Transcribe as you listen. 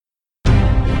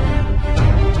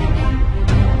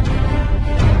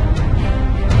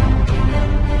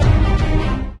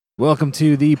Welcome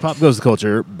to the Pop Goes the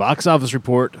Culture box office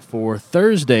report for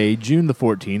Thursday, June the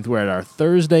 14th. We're at our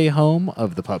Thursday home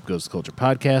of the Pop Goes the Culture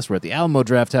podcast. We're at the Alamo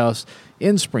Drafthouse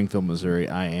in Springfield, Missouri.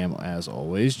 I am, as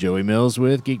always, Joey Mills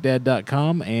with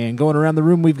GeekDad.com. And going around the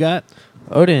room, we've got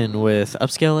Odin with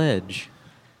Upscale Edge.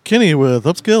 Kenny with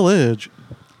Upscale Edge.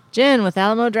 Jen with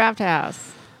Alamo Drafthouse.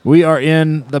 We are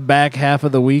in the back half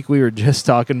of the week. We were just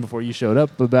talking before you showed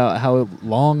up about how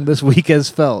long this week has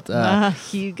felt.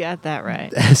 You got that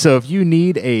right. So if you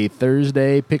need a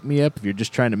Thursday pick-me-up, if you're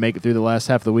just trying to make it through the last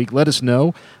half of the week, let us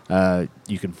know.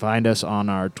 You can find us on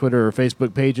our Twitter or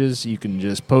Facebook pages. You can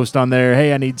just post on there,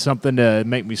 hey, I need something to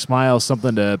make me smile,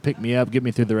 something to pick me up, get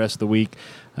me through the rest of the week,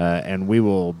 and we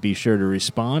will be sure to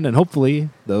respond. And hopefully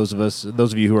those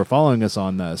of you who are following us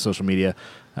on social media,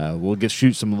 we'll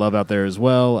shoot some love out there as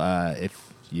well.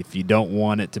 If you don't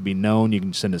want it to be known, you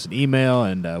can send us an email,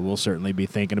 and we'll certainly be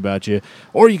thinking about you.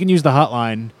 Or you can use the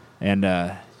hotline,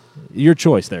 and your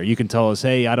choice there. You can tell us,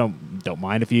 hey, I don't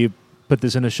mind if you put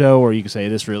this in a show, or you can say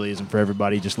this really isn't for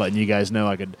everybody. Just letting you guys know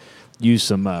I could use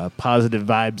some positive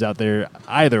vibes out there.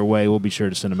 Either way, we'll be sure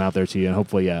to send them out there to you, and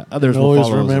hopefully others will always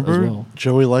follow remember, as well.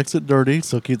 Joey likes it dirty,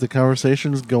 so keep the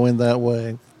conversations going that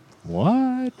way.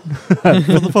 What? For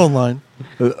the phone line.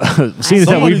 Seeing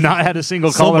that we've not had a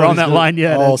single caller on that line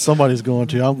yet. Oh, somebody's going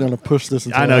to. I'm going to push this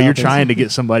until I know it you're happens. trying to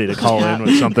get somebody to call in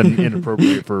with something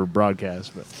inappropriate for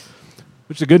broadcast, but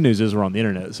which the good news is we're on the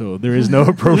internet, so there is no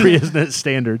appropriateness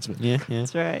standards. But Yeah.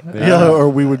 That's right. Yeah, or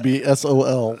we would be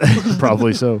SOL.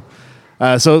 probably so.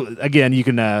 So again, you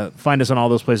can find us on all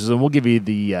those places, and we'll give you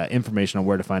the information on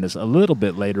where to find us a little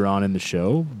bit later on in the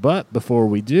show. But before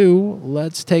we do,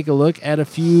 let's take a look at a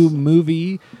few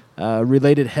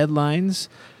movie-related headlines.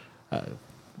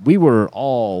 We were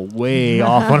all way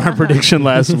off on our prediction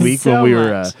last week So when we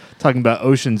were much. talking about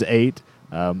Ocean's 8,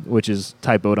 which is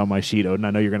typoed on my sheet, Odin.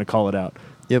 I know you're going to call it out.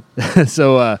 Yep.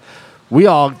 So we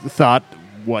all thought,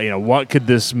 well, what could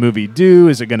this movie do?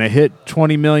 Is it going to hit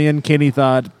 20 million? Kenny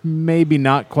thought maybe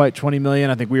not quite 20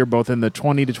 million. I think we were both in the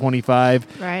 20 to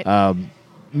 25. Right.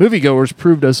 Moviegoers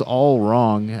proved us all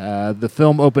wrong. The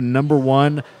film opened number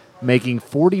one, making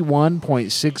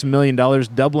 $41.6 million,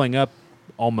 doubling up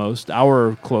almost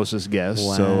our closest guess.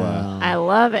 Wow. So, I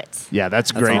love it. yeah,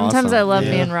 that's great. awesome. Sometimes I love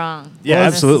Yeah. being wrong. Yeah, This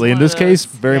is absolutely. In one this of case,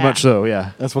 those. very Yeah. much so,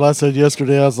 yeah. That's what I said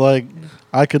yesterday. I was like,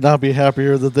 I could not be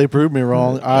happier that they proved me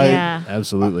wrong. Yeah.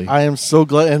 Absolutely. I am so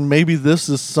glad. And maybe this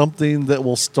is something that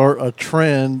will start a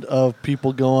trend of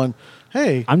people going,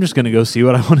 hey, I'm just going to go see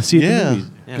what I want to see at the yeah, movies.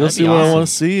 Yeah, go that'd see be what I awesome. want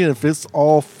to see. And if it's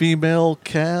all female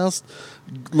cast,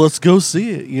 let's go see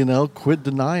it. Quit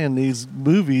denying these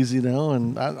movies.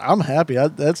 And I'm happy.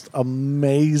 That's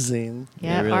amazing.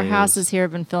 Yeah, It really our houses is. here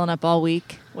have been filling up all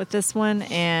week with this one,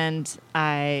 and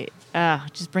it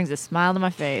just brings a smile to my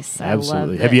face. Absolutely. I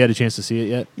loved Have it. you had a chance to see it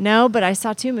yet? No, but I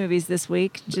saw 2 movies this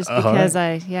week just because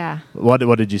What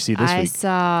did you see this I week?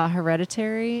 saw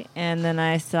Hereditary, and then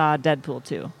I saw Deadpool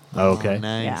 2. Okay. Oh,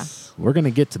 nice. We're going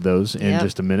to get to those in Yep.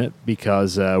 just a minute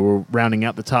because we're rounding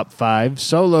out the top 5.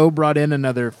 Solo brought in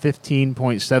another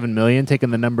 $15.7 million,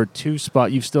 taking the number 2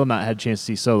 spot. You've still not had a chance to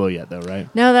see Solo yet, though,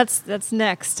 right? No, that's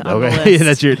next on the Okay. list.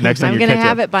 That's your next on I'm your going to catch-up.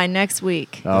 have it by next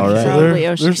week. All right. So Probably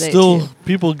there's Ocean's 8 still too.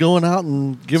 people going out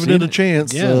and giving See, it a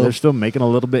chance. Yeah, so. they're still making a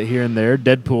little bit here and there.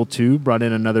 Deadpool 2 brought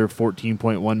in another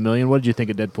 $14.1 million. What did you think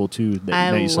of Deadpool 2 that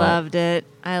I you saw? loved it.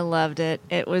 I loved it.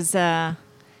 It was,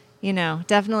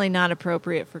 definitely not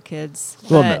appropriate for kids.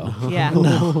 Well, but, no. Yeah.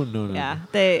 No. Yeah.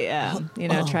 They,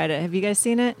 try to. Have you guys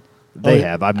seen it? They Oh,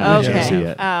 have. I've not had a Okay. chance to see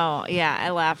it. Oh, yeah. I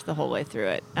laughed the whole way through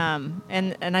it.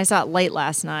 And I saw it late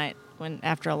last night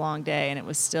after a long day, and it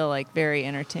was still like very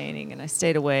entertaining. And I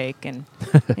stayed awake and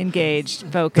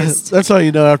engaged, focused. That's how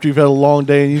you know after you've had a long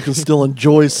day and you can still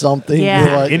enjoy something. Yeah.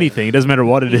 You're like, Anything. It doesn't matter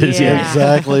what it is. Yeah. Yeah.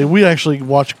 Exactly. We actually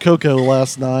watched Coco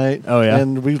last night. Oh, yeah?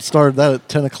 And we started that at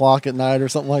 10 o'clock at night or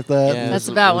something like that. Yeah. That's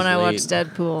it about was when I late. watched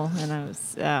Deadpool, and I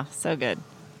was so good.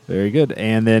 Very good.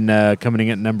 And then coming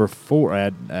in at number 4,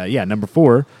 number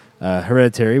 4,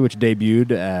 Hereditary, which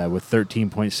debuted with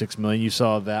 $13.6 million. You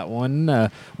saw that one.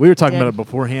 We were talking Did. about it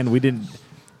beforehand. We didn't.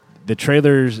 The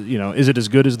trailers, is it as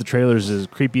good as the trailers? As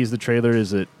creepy as the trailer?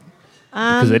 Is it?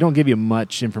 Because they don't give you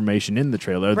much information in the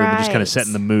trailer, other than just kind Right. of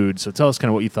setting the mood. So tell us kind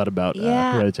of what you thought about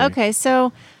Hereditary. Okay.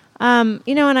 So, and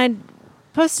I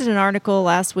posted an article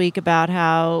last week about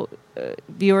how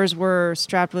viewers were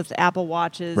strapped with Apple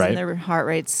Watches Right. and their heart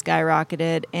rates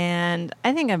skyrocketed. And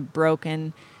I think I'm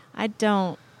broken. I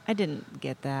didn't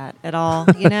get that at all.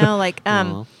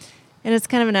 Aw. And it's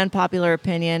kind of an unpopular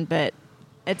opinion, but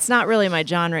it's not really my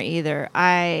genre either.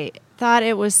 I thought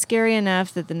it was scary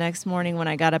enough that the next morning when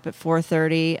I got up at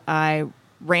 4:30, I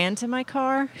ran to my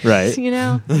car. Right. You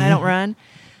know, and I don't run.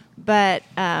 But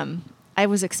I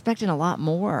was expecting a lot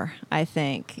more, I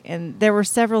think. And there were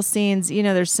several scenes, you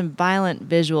know, there's some violent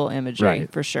visual imagery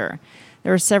Right. for sure.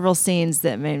 There were several scenes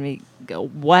that made me go,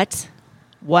 what?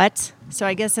 So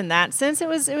I guess in that sense it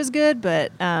was good,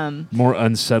 but More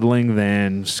unsettling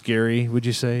than scary, would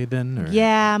you say then? Or?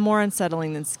 yeah, more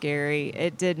unsettling than scary.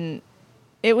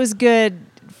 It was good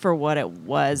for what it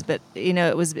was, but you know,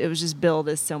 it was just billed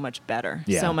as so much better,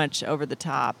 Yeah. so much over the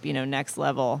top, you know, next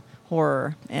level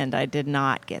horror, and I did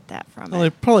not get that from Well, they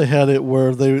it. probably had it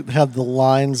where they had the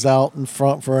lines out in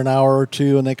front for an hour or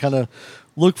two, and they kind of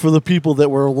look for the people that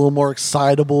were a little more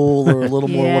excitable or a little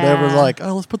more whatever. Yeah. Like,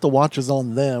 oh, let's put the watches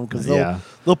on them because Yeah.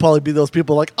 they'll probably be those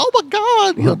people like, oh my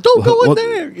god, you know, don't go in Well,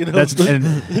 there. You know, That's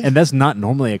and that's not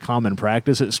normally a common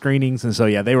practice at screenings, and so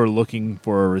yeah, they were looking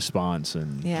for a response,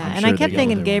 and Yeah, I'm and sure I they kept got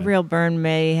thinking what they wanted. Gabriel Byrne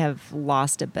may have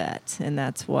lost a bet, and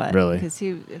that's what. Really? Because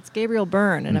it's Gabriel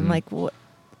Byrne, and I'm Mhm. like, what?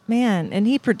 Man, and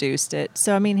he produced it,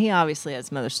 so I mean, he obviously had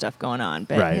some other stuff going on,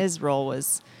 but Right. his role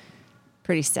was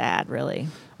pretty sad, really.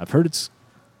 I've heard it's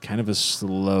kind of a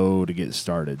slow to get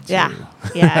started. Yeah, too.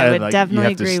 yeah, I would Like, you definitely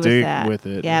have to agree with stick that. with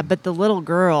it. Yeah, but the little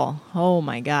girl, oh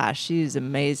my gosh, she's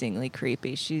amazingly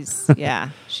creepy. She's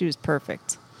she was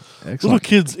perfect. little Excellent.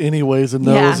 kids, anyways, and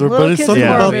Yeah, those are, little but it's kids something in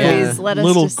about horror movies, the let us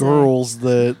little just say. girls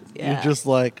that Yeah. you're just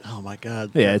like, oh my god.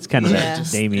 Yeah, it's kind of Yeah.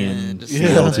 that Damien Just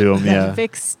feel to him. That Yeah,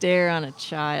 fixed stare on a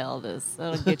child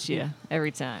that'll get you every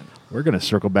time. we're going to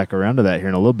circle back around to that here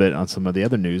in a little bit on some of the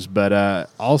other news. But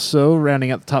also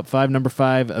rounding out the top five, number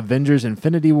 5, Avengers: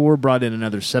 Infinity War brought in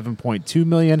another $7.2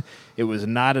 million. It was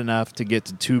not enough to get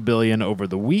to $2 billion over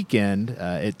the weekend.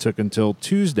 It took until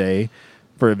Tuesday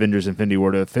for Avengers: Infinity War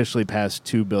to officially pass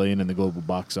 $2 billion in the global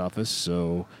box office.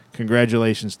 So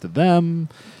congratulations to them.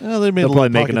 Yeah, they made They'll a probably little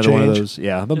make pocket another one of change. those.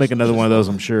 Yeah, they'll make another one of those,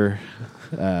 I'm sure.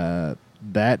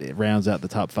 That rounds out the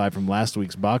top 5 from last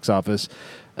week's box office.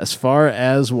 As far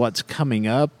as what's coming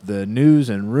up, the news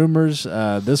and rumors,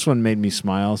 this one made me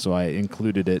smile, so I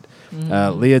included it.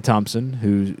 Leah Thompson,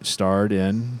 who starred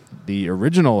in the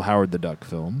original Howard the Duck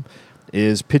film,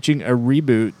 is pitching a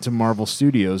reboot to Marvel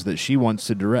Studios that she wants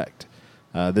to direct.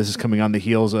 This is coming on the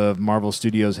heels of Marvel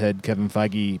Studios head Kevin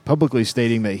Feige publicly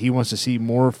stating that he wants to see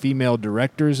more female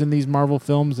directors in these Marvel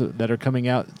films that are coming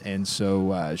out. And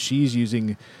so she's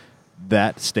using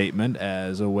that statement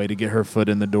as a way to get her foot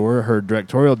in the door. Her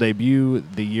directorial debut,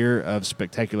 The Year of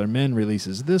Spectacular Men,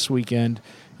 releases this weekend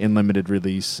in limited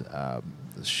release.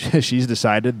 She's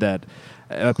decided that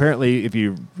apparently if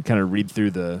you kind of read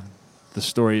through the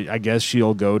story, I guess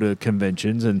she'll go to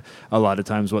conventions, and a lot of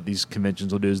times what these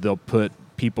conventions will do is they'll put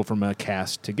people from a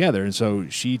cast together, and so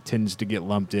she tends to get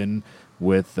lumped in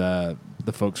with the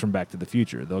folks from Back to the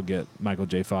Future. They'll get Michael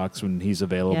J. Fox when he's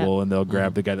available, Yep. and they'll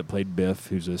grab the guy that played Biff,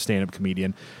 who's a stand-up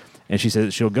comedian. And she says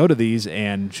that she'll go to these,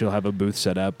 and she'll have a booth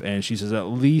set up, and she says at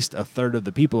least a third of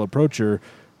the people approach her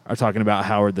are talking about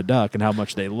Howard the Duck and how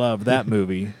much they love that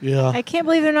movie. Yeah. I can't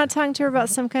believe they're not talking to her about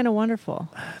Some Kind of Wonderful.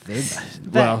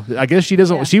 Well, I guess she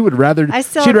doesn't. Yeah. She would rather. I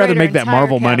She'd rather celebrate her make that entire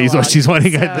Marvel money is what catalog, she's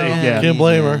wanting. I so- think. Yeah, Can't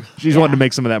blame her. she's wanting to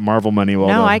make some of that Marvel money while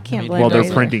No, they're- I can't blame while her they're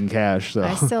either. printing cash. So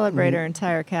I celebrate her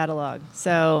entire catalog.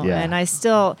 So, Yeah. and I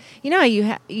still, you know,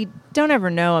 you don't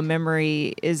ever know a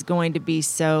memory is going to be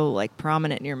so like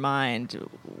prominent in your mind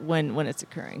when it's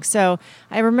occurring. So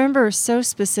I remember so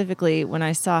specifically when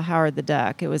I saw Howard the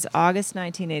Duck. It was August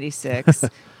 1986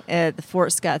 at the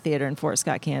Fort Scott Theater in Fort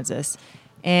Scott, Kansas,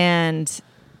 and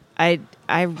I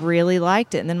really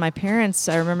liked it. And then my parents,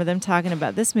 I remember them talking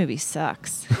about this movie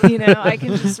sucks. You know, I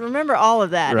can just remember all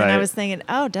of that. And I Right. was thinking,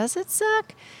 oh, does it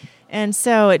suck? And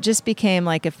so it just became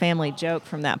like a family joke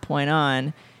from that point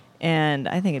on. And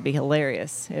I think it'd be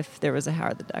hilarious if there was a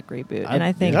Howard the Duck reboot. And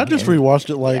I think I just rewatched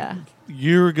it like Yeah. a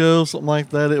year ago, something like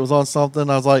that. It was on something.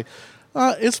 I was like,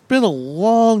 it's been a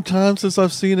long time since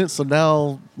I've seen it. So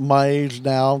now, my age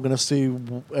now, I'm going to see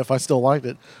if I still liked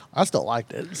it. I still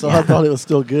liked it. So I thought it was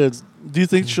still good. Do you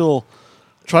think she'll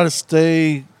try to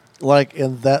stay like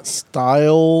in that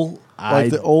style, like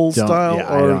the old don't- style? Yeah,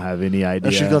 I or don't have any idea.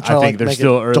 is she going to try I to think like they're make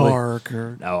still it early. dark?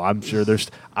 Or, No, I'm sure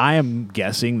there's. I am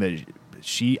guessing that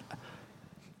she,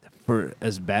 for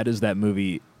as bad as that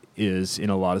movie is in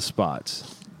a lot of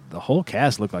spots, the whole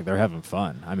cast look like they're having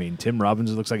fun. I mean, Tim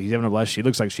Robbins looks like he's having a blast. She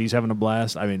looks like she's having a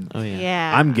blast. I mean, Oh yeah.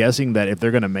 yeah. I'm guessing that if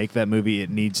they're going to make that movie, it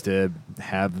needs to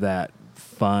have that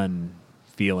fun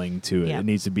feeling to it. Yeah. It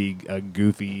needs to be a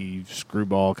goofy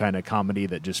screwball kind of comedy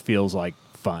that just feels like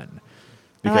fun.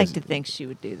 I like to think she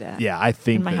would do that. Yeah, I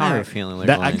think In my that- I have a heart. feeling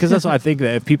they're going because that's what I think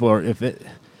that if people are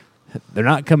they're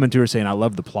not coming to her saying I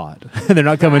love the plot. They're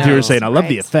not coming to her No. saying I love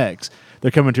the Right. effects.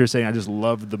 they're coming to her saying, "I just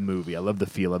love the movie. I love the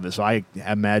feel of it." So I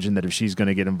imagine that if she's going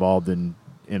to get involved in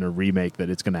a remake, that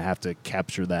it's going to have to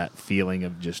capture that feeling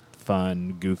of just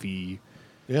fun, goofy,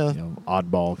 Yeah.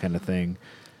 oddball kind of thing.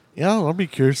 Yeah, I'll be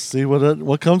curious to see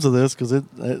what comes of this because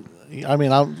I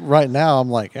mean, right now I'm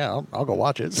like, yeah, I'll go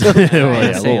watch it. So. Well, yeah,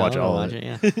 I'd we'll say watch I'll all of watch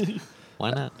it. Yeah.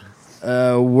 Why not?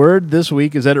 Word this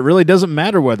week is that it really doesn't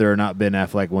matter whether or not Ben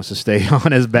Affleck wants to stay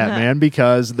on as Batman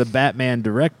because the Batman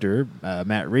director,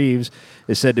 Matt Reeves,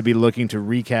 is said to be looking to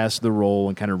recast the role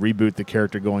and kind of reboot the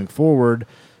character going forward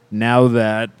now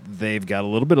that they've got a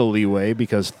little bit of leeway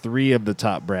because 3 of the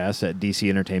top brass at DC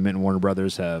Entertainment and Warner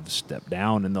Brothers have stepped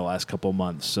down in the last couple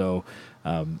months. So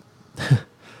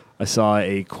I saw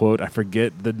a quote. I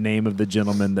forget the name of the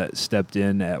gentleman that stepped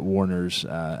in at Warner's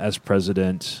as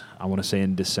president, I want to say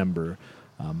in December.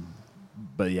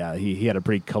 But yeah, he had a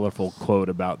pretty colorful quote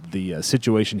about the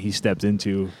situation he stepped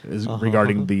into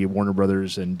regarding the Warner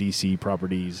Brothers and DC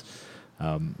properties.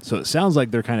 So it sounds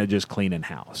like they're kind of just cleaning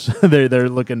house. they're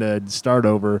looking to start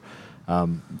over.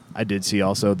 I did see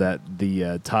also that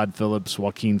the Todd Phillips,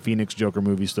 Joaquin Phoenix Joker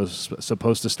movie is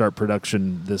supposed to start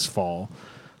production this fall.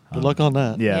 Good luck on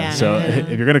that. Yeah. So if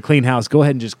you're going to clean house, go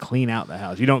ahead and just clean out the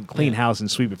house. You don't clean house and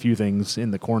sweep a few things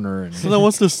in the corner. And So then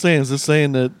what's this saying? Is this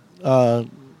saying that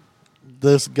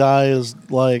this guy is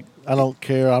like, I don't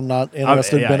care, I'm not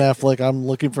interested in Ben Affleck, I'm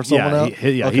looking for someone else?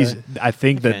 Okay. I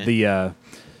think that Okay. the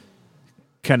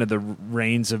kind of the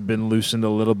reins have been loosened a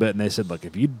little bit, and they said, look,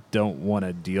 if you don't want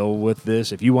to deal with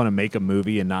this, if you want to make a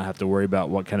movie and not have to worry about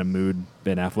what kind of mood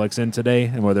Ben Affleck's in today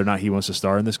and whether or not he wants to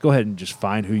star in this, go ahead and just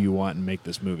find who you want and make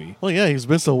this movie. Well, yeah, he's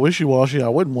been so wishy-washy, I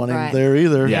wouldn't want him Right. there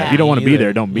either. Yeah, Yeah. if you don't want to be Either.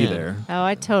 there, don't be Yeah. there. Oh,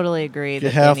 I totally agree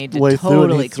Get that they need to halfway through and he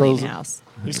totally clean throws it. house.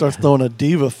 He starts throwing a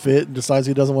diva fit and decides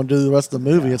he doesn't want to do the rest of the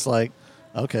movie. Yeah. It's like,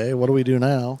 okay, what do we do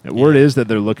now? The word is that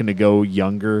they're looking to go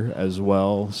younger as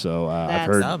well. So I've That's-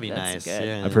 heard That would be That's nice. good.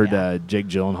 Yeah. I've heard Yeah. Jake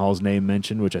Gyllenhaal's name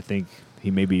mentioned, which I think he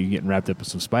may be getting wrapped up with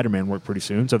some Spider-Man work pretty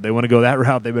soon. So if they want to go that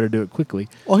route, they better do it quickly.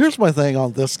 Well, here's my thing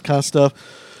on this kind of stuff.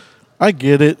 I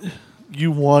get it. You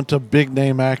want a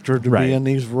big-name actor to Right. be in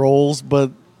these roles,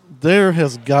 but there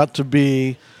has got to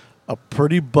be a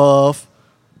pretty buff,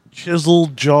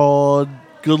 chiseled-jawed,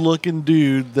 good-looking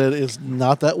dude that is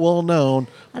not that well-known,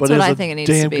 That's but what is I a think it needs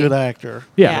to damn be. good actor.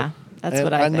 Yeah. That's And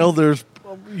what I think. know there's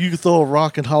you can throw a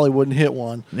rock in Hollywood and hit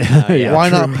one. Yeah, Why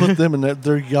true. not put them in there?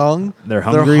 They're young. They're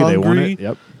hungry. They want it.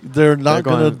 Yep. They're not They're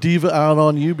going to going- diva out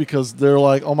on you because they're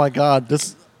like, oh my God,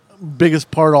 this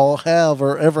biggest part I'll have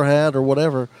or ever had or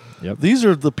whatever. Yep. These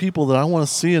are the people that I want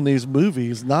to see in these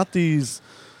movies, not these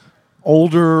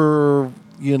older,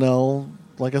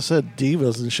 like I said,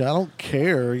 divas and shit. I don't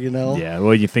care, Yeah.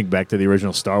 Well, you think back to the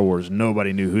original Star Wars.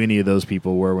 Nobody knew who any of those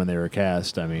people were when they were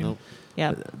cast. I mean, Nope.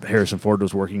 yeah. Harrison Ford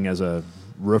was working as a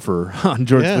roofer on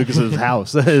George Yeah. Lucas's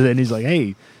house, and he's like,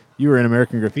 "Hey, you were in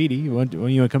American Graffiti. You want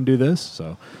to come do this?"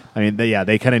 So, I mean,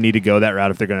 they kind of need to go that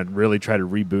route if they're going to really try to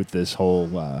reboot this whole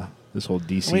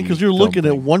DC. I mean, because you're film looking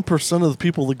at thing. 1% of the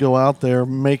people that go out there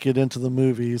make it into the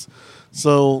movies.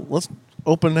 So let's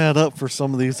open that up for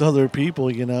some of these other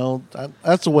people,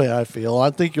 That's the way I feel. I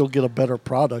think you'll get a better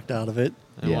product out of it.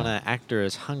 And Yeah. when an actor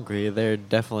is hungry, they're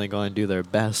definitely going to do their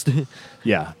best.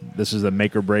 Yeah, this is a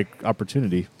make or break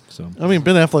opportunity. So, I mean,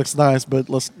 Ben Affleck's nice, but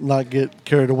let's not get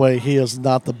carried away. He is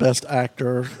not the best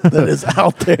actor that is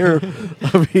out there.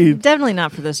 I mean, Definitely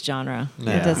not for this genre.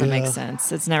 No. It doesn't make Yeah.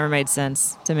 sense. It's never made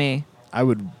sense to me. I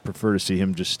would prefer to see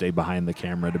him just stay behind the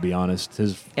camera. To be honest,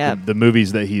 Yeah. the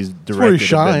movies that he's directed, where he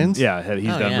have been- shines.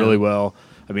 he's Oh, done yeah. really well.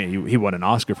 I mean, he won an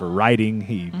Oscar for writing.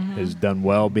 He has done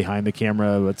well behind the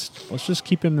camera. Let's just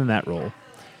keep him in that role.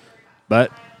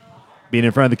 But being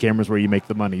in front of the camera is where you make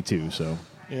the money too. So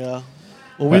yeah.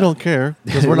 Well, we don't care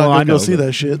because we're Well, not I going to go know, see but-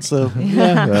 that shit. So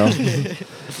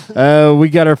well, we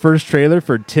got our first trailer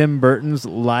for Tim Burton's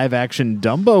live-action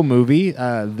Dumbo movie.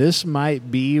 This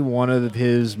might be one of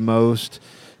his most.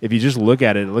 If you just look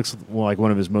at it, it looks like one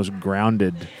of his most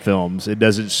grounded films. It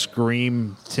doesn't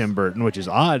scream Tim Burton, which is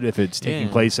odd. If it's taking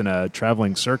Yeah. place in a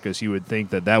traveling circus, you would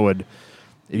think that would.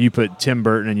 If you put Tim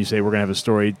Burton and you say we're going to have a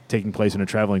story taking place in a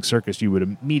traveling circus, you would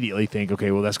immediately think,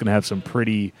 okay, well, that's going to have some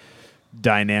pretty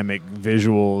dynamic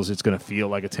visuals. It's going to feel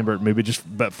like a Tim Burton movie,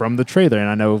 but from the trailer, and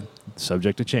I know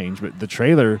subject to change, but the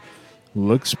trailer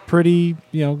looks pretty,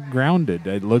 grounded.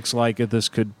 It looks like this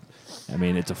could. I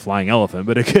mean, it's a flying elephant,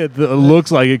 but it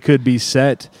looks like it could be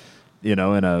set, in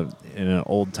an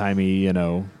old timey,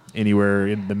 anywhere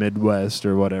in the Midwest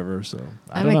or whatever. So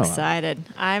I don't know. Excited.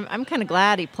 I'm kind of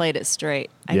glad he played it straight.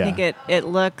 I Yeah. think it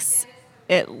looks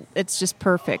it's just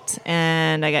perfect,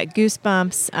 and I got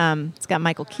goosebumps. It's got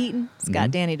Michael Keaton. It's got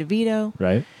Danny DeVito.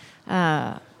 Right?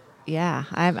 yeah,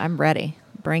 I'm ready.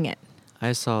 Bring it.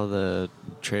 I saw the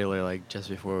trailer like just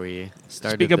before we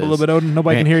started. Speak up a this. little bit, Odin.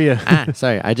 Nobody can Okay. hear you.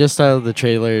 Sorry, I just saw the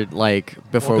trailer like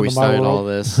before Welcome we to my started all world.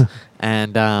 this,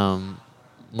 and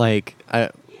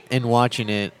in watching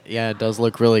it, yeah, it does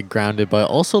look really grounded, but it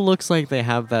also looks like they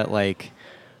have that like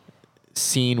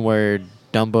scene where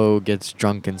Dumbo gets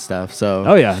drunk and stuff. So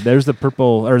Oh yeah, there's the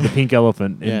purple or the pink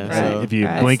elephant. Yeah, And, so- if you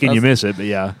Right. blink and you That's- miss it, but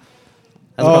yeah,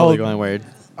 that's probably Oh, going weird.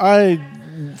 I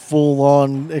full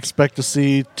on expect to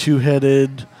see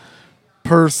two-headed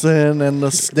person and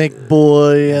the snake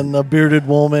boy and the bearded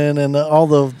woman and all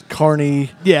the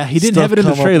carny. yeah, he didn't Stuff have it in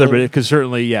the come up trailer, with- but it could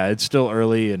certainly, yeah, it's still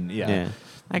early and Yeah,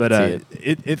 I but can see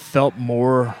it. it felt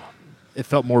more,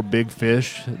 Big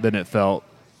Fish than it felt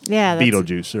Yeah, that's,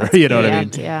 Beetlejuice, or you know what I mean.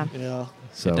 correct, Yeah. Yeah.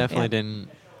 So It definitely Yeah. didn't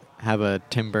have a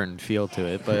Tim Burton feel to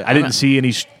it, but I didn't see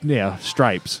any,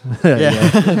 stripes. Yeah.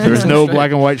 There was no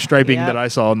black and white striping Yep. that I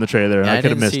saw in the trailer, and Yeah, I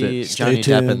could have didn't missed see it. Johnny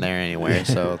Stay Depp in tuned. there anywhere,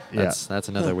 so Yeah. that's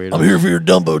another weird. I'm here for your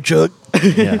Dumbo, Chuck.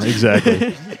 Yeah,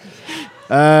 exactly.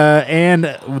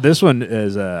 And this one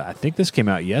is, I think this came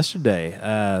out yesterday.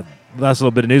 Last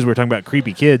little bit of news, we were talking about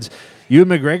creepy kids. Ewan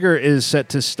McGregor is set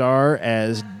to star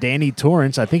as Danny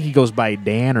Torrance. I think he goes by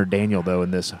Dan or Daniel, though,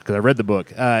 in this, because I read the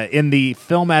book. In the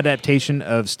film adaptation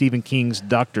of Stephen King's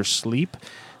Dr. Sleep,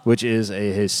 which is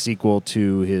his sequel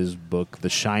to his book, The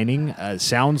Shining.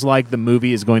 Sounds like the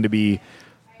movie is going to be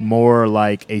more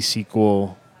like a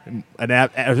sequel,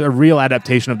 a real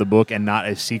adaptation of the book, and not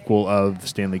a sequel of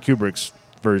Stanley Kubrick's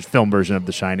film version of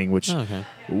The Shining, which Oh, okay.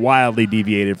 wildly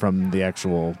deviated from the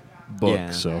actual book.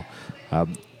 Yeah. So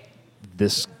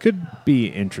this could be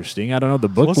interesting. I don't know. The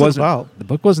book what's it wasn't. about? The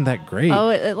book wasn't that great. Oh,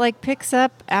 it like picks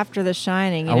up after The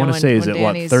Shining. You I know, want to when- say, is when it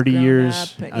what, Danny's 30 grown years? up.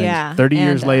 I think Yeah, 30 and,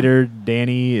 years later,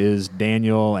 Danny is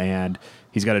Daniel, and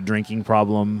he's got a drinking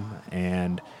problem,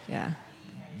 and Yeah.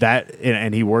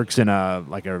 and he works in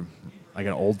like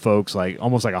an old folks, like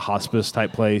almost like a hospice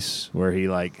type place where he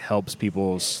like helps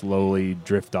people slowly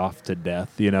drift off to death.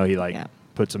 You know, he like Yeah.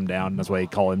 puts them down. That's why they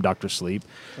call him Dr. Sleep.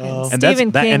 Oh. And that's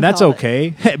Stephen that, King and that's called it.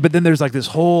 okay. But then there's like this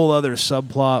whole other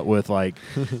subplot with like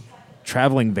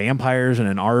traveling vampires in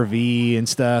an RV and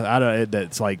stuff. I don't.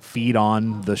 That's like feed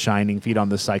on The Shining, feed on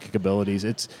the psychic abilities.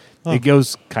 It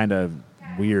goes kind of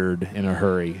weird in a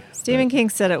hurry. Stephen But- King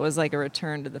said it was like a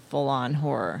return to the full-on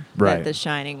horror Right. that The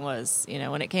Shining was. You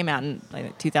know, when it came out in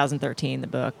like 2013, the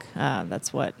book.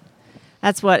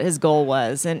 That's what his goal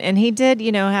was, and he did,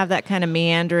 you know, have that kind of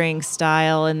meandering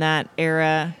style in that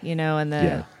era. You know, in the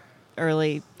Yeah.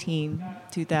 early teen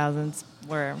 2000s,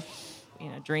 where you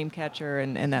know Dreamcatcher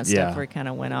and that stuff, Yeah. where he kind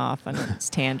of went off on its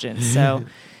tangents. So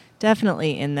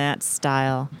definitely in that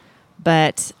style.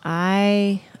 But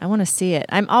I want to see it.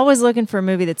 I'm always looking for a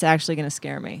movie that's actually going to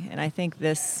scare me, and I think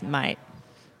this might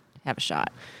have a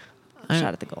shot. I-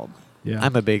 Shot at the gold. Yeah.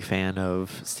 I'm a big fan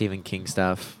of Stephen King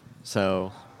stuff,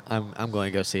 so I'm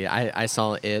going to go see it. I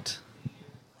saw it,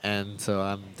 and so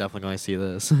I'm definitely going to see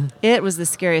this. It was the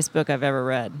scariest book I've ever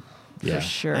read, Yeah. for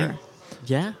sure.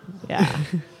 Yeah. Yeah.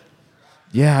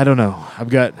 Yeah, I don't know. I've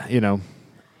got,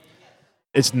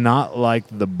 it's not like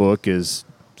the book is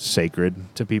sacred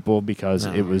to people because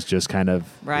No. it was just kind of,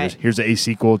 Right. here's a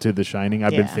sequel to The Shining.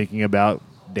 I've been Yeah. thinking about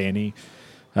Danny.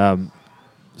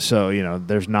 So,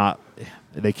 there's not,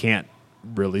 they can't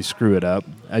really screw it up.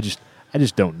 I just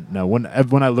don't know. When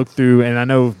I look through, and I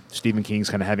know Stephen King's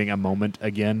kind of having a moment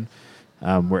again,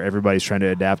 where everybody's trying to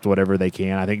adapt whatever they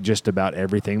can. I think just about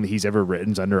everything that he's ever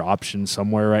written is under option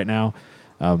somewhere right now.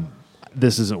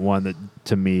 This isn't one that,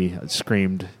 to me,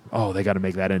 screamed, "Oh, they got to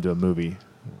make that into a movie."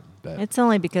 But It's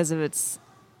only because of its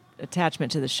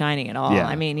attachment to The Shining at all. Yeah.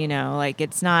 I mean, like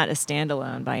it's not a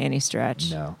standalone by any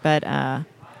stretch. No. But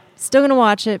still gonna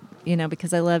watch it,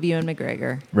 because I love Ewan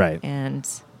McGregor. Right. And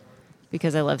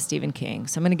because I love Stephen King.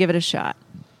 So I'm gonna give it a shot.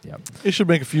 Yep. It should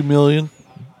make a few million.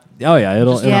 Oh yeah,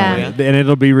 it'll Yeah. and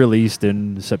it'll be released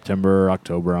in September or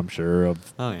October, I'm sure.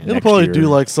 Of Oh, yeah. It'll next probably year. do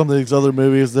like some of these other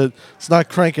movies that it's not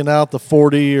cranking out the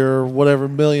 40 or whatever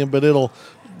million, but it'll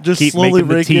just Keep slowly making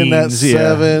the rake in that teens, yeah.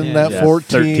 7, Yeah. that Yeah, 14.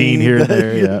 13 here and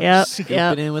there. Yeah. Yep. Scoop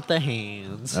Yep. it in with the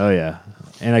hands. Oh yeah,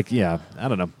 and I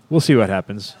don't know. We'll see what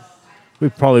happens. We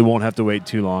probably won't have to wait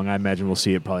too long. I imagine we'll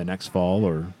see it probably next fall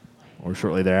or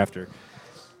shortly thereafter.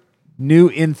 New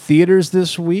in theaters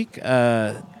this week.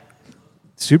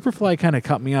 Superfly kind of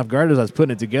caught me off guard as I was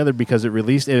putting it together because it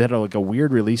had like a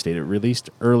weird release date. It released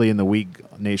early in the week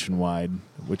nationwide,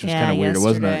 which was Yeah, kind of weird. It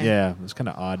wasn't yesterday. it was kind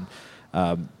of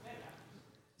odd.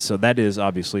 So that is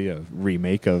obviously a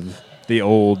remake of the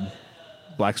old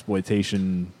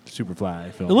blaxploitation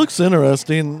Superfly film. It looks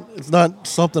interesting. It's not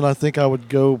something I think I would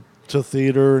go to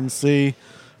theater and see,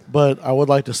 but I would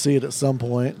like to see it at some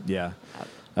point. Yeah.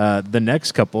 The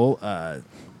next couple,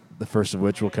 the first of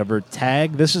which we'll cover,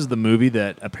 Tag. This is the movie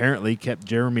that apparently kept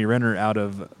Jeremy Renner out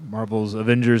of Marvel's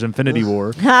Avengers Infinity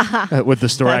War with the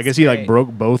story. I That's guess he like great. broke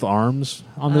both arms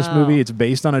on this Oh. movie. It's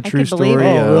based on a true could believe story.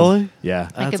 it. Oh, really? Yeah.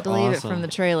 I That's could believe it awesome. from the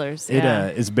trailers. It Yeah.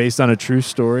 is based on a true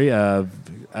story of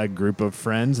a group of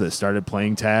friends that started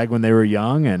playing tag when they were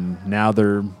young, and now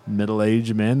they're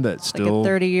middle-aged men that still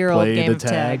 30-year-old play game the of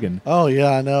tag. And Oh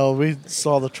yeah, I know. We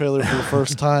saw the trailer for the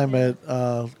first time at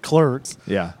Clerks,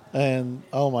 yeah, and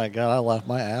oh my god, I laughed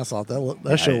my ass off.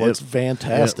 That show it- looks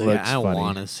fantastic. it looks Yeah, I funny.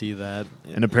 want to see that.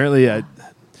 and apparently,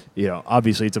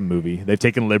 obviously it's a movie. They've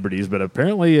taken liberties, but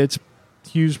apparently it's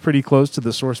used pretty close to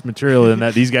the source material in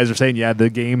that these guys are saying, yeah, the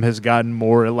game has gotten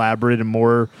more elaborate and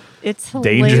more It's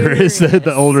dangerous hilarious.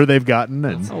 the older they've gotten.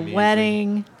 And A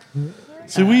wedding.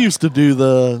 See, we used to do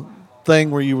the thing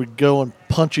where you would go and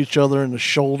punch each other in the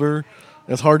shoulder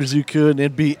as hard as you could, and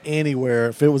it'd be anywhere.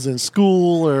 If it was in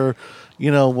school or,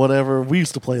 whatever, we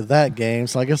used to play that game.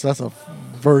 So I guess that's a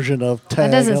version of tag.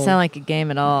 That doesn't sound like a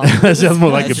game at all. that sounds more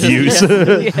like abuse.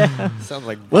 Sounds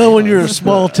like Well, when you're a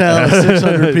small town of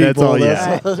 600 people, That's all,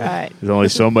 that's right, right. There's only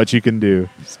so much you can do.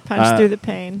 Just punch through the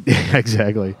pain. Yeah,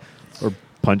 exactly. Or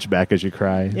punch back as you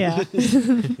cry. Yeah.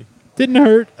 Didn't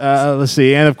hurt. Let's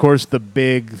see. And, of course, the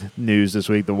big news this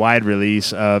week, the wide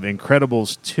release of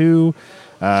Incredibles 2.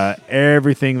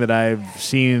 Everything that I've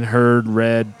seen, heard,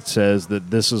 read says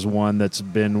that this is one that's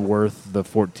been worth the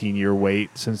 14-year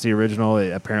wait since the original.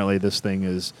 Apparently, this thing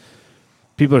is...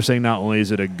 People are saying not only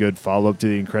is it a good follow-up to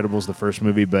The Incredibles, the first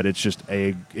movie, but it's just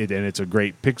and it's a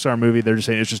great Pixar movie. They're just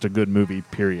saying it's just a good movie,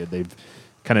 period. They've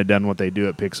kind of done what they do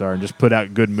at Pixar and just put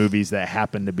out good movies that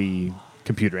happen to be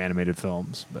computer animated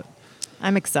films. But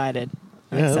I'm excited.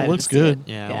 I'm Yeah, it excited looks to see good. it.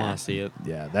 Yeah, I want to see it.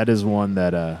 yeah, that is one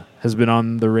that has been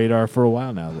on the radar for a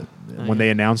while now. That when they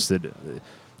announced it,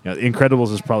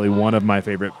 Incredibles is probably one of my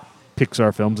favorite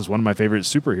Pixar films. It's one of my favorite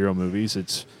superhero movies.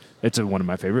 It's one of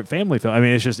my favorite family films. I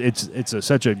mean, it's just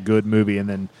such a good movie. And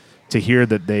then to hear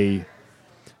that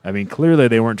clearly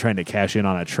they weren't trying to cash in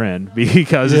on a trend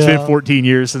because it's been Yeah. 14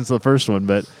 years since the first one.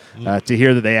 But to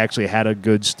hear that they actually had a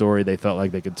good story, they felt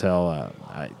like they could tell.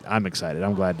 I'm excited.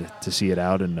 I'm glad to see it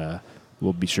out, and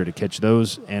we'll be sure to catch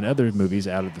those and other movies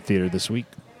out of the theater this week.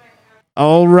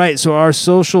 All right, so our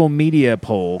social media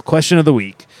poll, question of the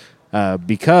week,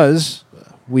 because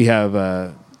we have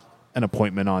an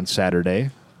appointment on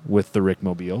Saturday with the Rick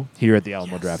Mobile here at the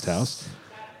Alamo Draft House.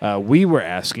 We were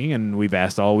asking, and we've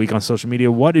asked all week on social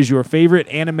media, what is your favorite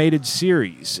animated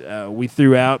series? We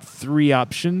threw out 3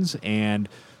 options, and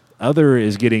Other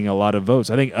is getting a lot of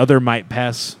votes. I think Other might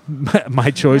pass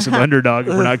my choice of Underdog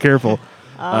if we're not careful.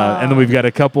 And then we've got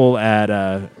a couple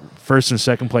at first and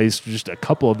second place, just a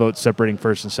couple of votes separating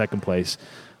first and second place.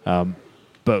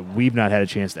 But we've not had a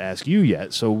chance to ask you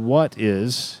yet. So what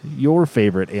is your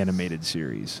favorite animated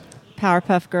series?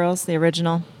 Powerpuff Girls, the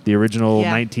original. The original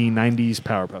Yeah. 1990s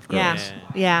Powerpuff Girls.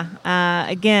 Yeah.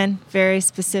 Again, very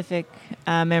specific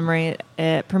memory.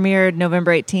 It premiered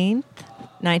November 18th,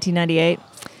 1998.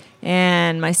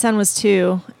 And my son was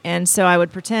 2. And so I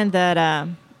would pretend that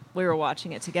we were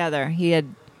watching it together. He had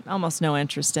almost no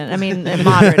interest in it. I mean, a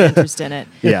moderate interest in it.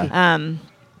 Yeah.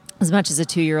 As much as a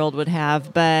 2-year-old would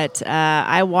have. But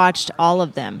I watched all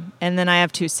of them. And then I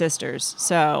have 2 sisters.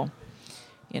 So,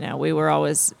 we were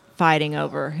always fighting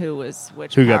over who was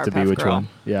which Who got to be Powerpuff which Girl. one.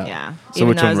 Yeah. Yeah. So Even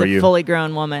which though I one was were a you? fully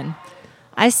grown woman.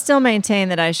 I still maintain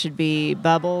that I should be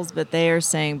Bubbles, but they are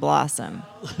saying Blossom.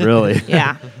 Really?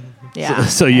 Yeah. Yeah.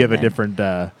 So you have a And different...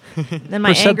 then my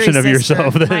perception angry of sister,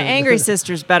 yourself then. My angry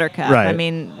sister's Buttercup. Right. I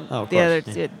mean, Oh, of the other,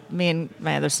 course. me and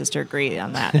my other sister agree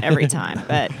on that every time.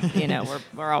 But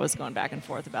we're always going back and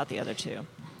forth about the other 2.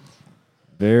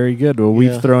 Very good. Well,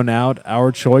 we've Yeah. thrown out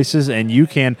our choices, and you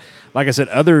can, like I said,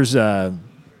 others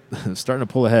starting to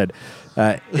pull ahead.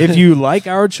 If you like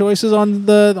our choices on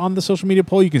the social media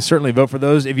poll, you can certainly vote for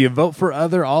those. If you vote for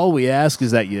Other, all we ask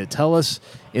is that you tell us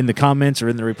in the comments or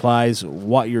in the replies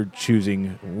what you're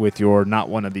choosing with your not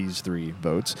one of these 3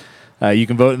 votes. You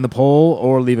can vote in the poll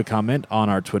or leave a comment on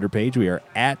our Twitter page. We are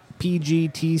at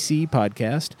PGTC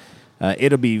Podcast.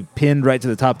 It'll be pinned right to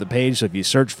the top of the page, so if you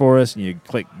search for us and you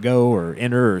click go or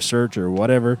enter or search or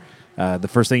whatever, the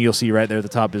first thing you'll see right there at the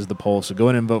top is the poll. So go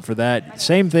in and vote for that.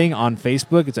 Same thing on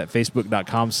Facebook. It's at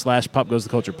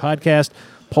facebook.com/PopGoesTheCulturePodcast.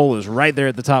 Poll is right there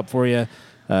at the top for you.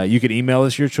 You can email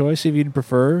us your choice if you'd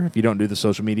prefer. If you don't do the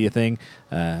social media thing,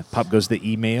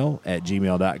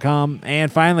 popgoestheemail@gmail.com.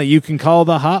 And finally, you can call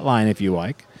the hotline if you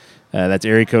like. That's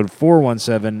area code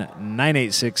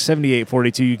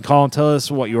 417-986-7842. You can call and tell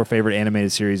us what your favorite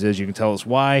animated series is. You can tell us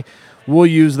why. We'll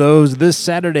use those this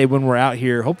Saturday when we're out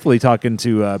here, hopefully talking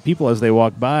to people as they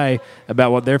walk by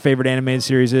about what their favorite animated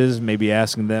series is, maybe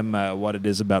asking them what it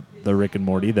is about the Rick and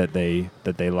Morty that they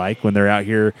like when they're out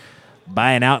here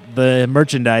buying out the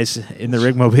merchandise in the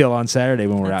Rigmobile on Saturday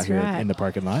when we're That's out here right. in the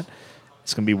parking lot.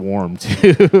 It's going to be warm, too.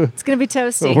 It's going to be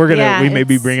toasty. We may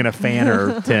be bringing a fan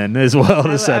or 10 as well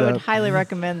to set I would up. highly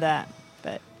recommend that.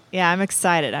 But yeah, I'm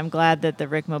excited. I'm glad that the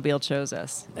Rickmobile chose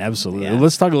us. Absolutely. Yeah.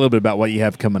 Let's talk a little bit about what you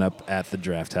have coming up at the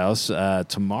Draft House.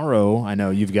 Tomorrow, I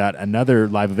know you've got another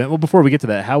live event. Well, before we get to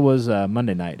that, how was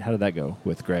Monday night? How did that go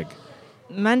with Greg?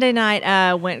 Monday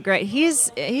night went great. He's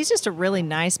just a really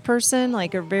nice person,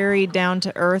 like a very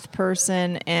down-to-earth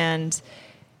person. And,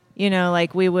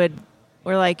 like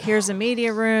we're like, here's a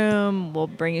media room. We'll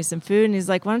bring you some food. And he's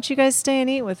like, why don't you guys stay and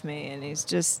eat with me? And he's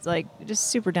just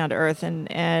super down to earth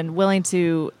and willing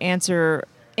to answer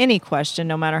any question,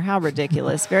 no matter how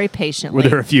ridiculous, very patiently. Were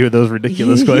there a few of those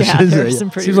ridiculous questions? Yeah, there were some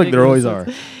pretty Seems like there always ridiculous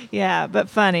are. ones. Yeah, but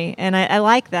funny. And I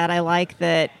like that. I like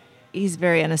that he's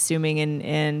very unassuming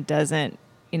and doesn't,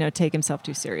 take himself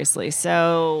too seriously.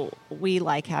 So we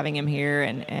like having him here,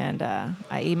 and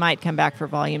he might come back for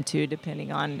volume 2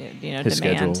 depending on His demand.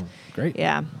 schedule. Great.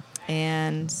 Yeah,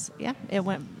 and it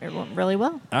went really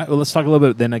well. All right, well, let's talk a little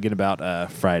bit then again about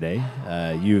Friday.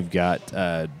 You've got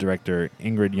director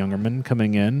Ingrid Jungerman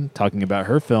coming in, talking about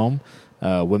her film,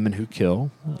 Women Who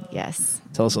Kill. Yes.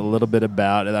 Tell us a little bit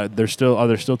about it. Are there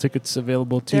still tickets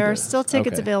available to There are those? still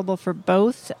tickets Okay. available for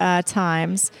both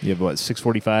times. You have,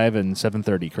 6:45 and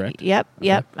 7:30, correct? Yep.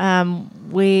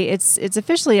 It's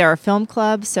officially our film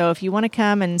club. So if you want to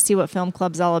come and see what film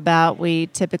club's all about, we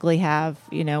typically have,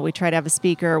 we try to have a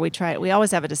speaker. We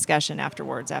always have a discussion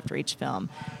afterwards after each film,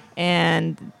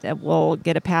 and we'll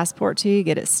get a passport to you,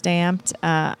 get it stamped.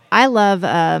 I love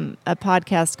a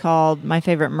podcast called My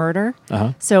Favorite Murder.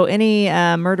 Uh-huh. So any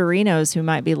murderinos who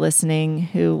might be listening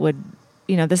who would,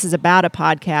 this is about a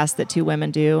podcast that two women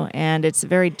do, and it's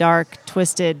very dark,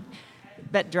 twisted,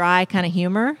 but dry kind of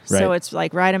humor. So Right. it's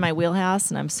like right in my wheelhouse,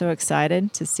 and I'm so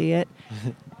excited to see it.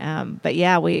 But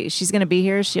yeah, she's going to be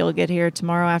here. She'll get here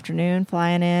tomorrow afternoon,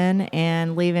 flying in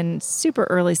and leaving super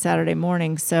early Saturday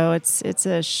morning. So it's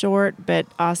a short but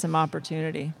awesome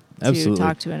opportunity Absolutely. to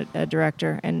talk to a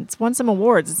director, and it's won some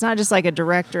awards. It's not just like a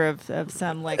director of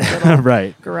some like little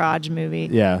Right. garage movie.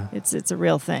 Yeah. It's a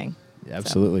real thing.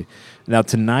 Absolutely. Now,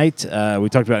 tonight, we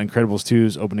talked about Incredibles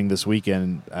 2's opening this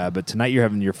weekend, but tonight you're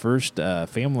having your first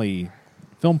family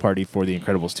film party for The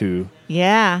Incredibles 2.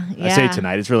 Yeah. I say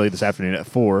tonight. It's really this afternoon at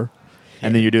 4.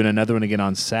 And then you're doing another one again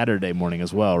on Saturday morning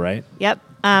as well, right? Yep.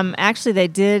 Actually,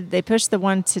 they pushed the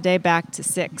one today back to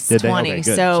 6:20. Did they? Okay,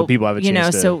 good. So people have a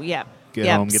chance to get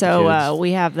home, get the so kids.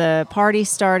 we have the party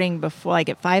starting before, like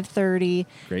at 5:30.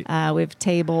 Great. We have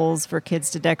tables for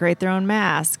kids to decorate their own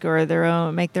mask or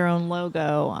make their own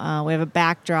logo. We have a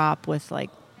backdrop with like,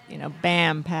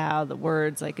 bam, pow, the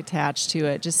words like attached to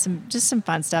it. Just some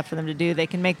fun stuff for them to do. They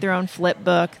can make their own flip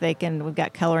book. We've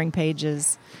got coloring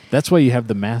pages. That's why you have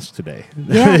the mask today.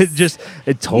 Yes.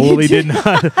 it totally did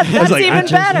not. That's even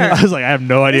better. I was like, I have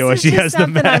no idea why This she is has just the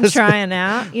something mask. I'm trying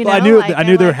out. Well, I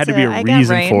knew there had to be a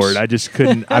reason for it. I just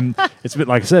couldn't. It's been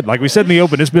like I said, like we said in the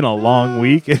open. It's been a long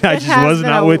week, and I just was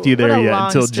not with you there yet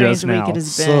until just now. Week it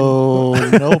has been. So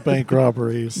no bank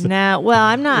robberies. No, well,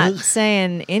 I'm not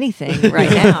saying anything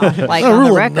right now, like Not on the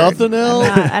ruling record. nothing else?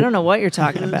 I don't know what you're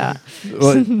talking about.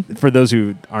 Well, for those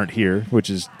who aren't here, which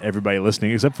is everybody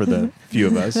listening except for the few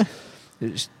of us,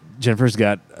 Jennifer's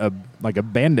got a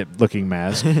bandit-looking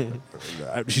mask.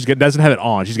 Doesn't have it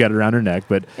on. She's got it around her neck,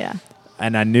 but Yeah.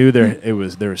 and I knew there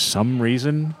was some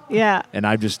reason, Yeah. and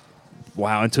I just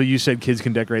until you said kids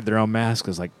can decorate their own mask, I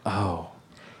was like, oh.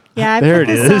 Yeah, I There put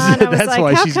it this is. on. I was That's like,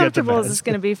 why how she's got the comfortable is this mask.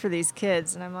 going to be for these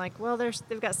kids? And I'm like, well,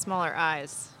 they've got smaller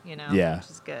eyes, Yeah. which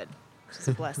is good. Which is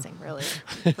a blessing, really,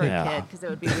 for Yeah. a kid, because it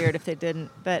would be weird if they didn't.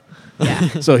 But yeah,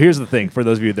 So here's the thing: for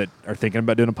those of you that are thinking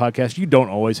about doing a podcast, you don't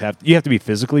always have to be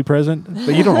physically present,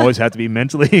 but you don't always have to be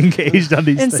mentally engaged on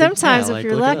these and things. sometimes Yeah, if like,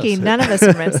 you're look at lucky, us. none of us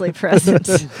are mentally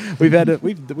present. We've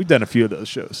done a few of those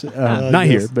shows. Not yes.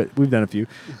 here, but we've done a few.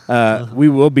 We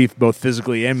will be both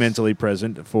physically and mentally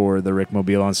present for the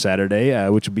Rickmobile on Saturday,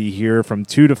 which will be here from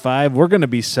 2 to 5. We're going to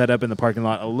be set up in the parking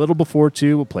lot a little before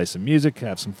 2. We'll play some music,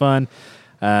 have some fun,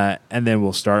 and then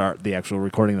we'll start the actual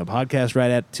recording of the podcast right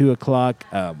at 2 o'clock.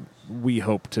 We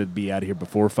hope to be out of here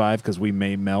before 5 because we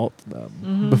may melt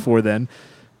before then.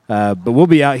 But we'll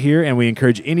be out here, and we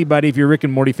encourage anybody, if you're Rick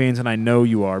and Morty fans, and I know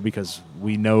you are because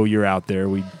we know you're out there.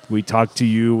 We talk to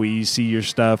you. We see your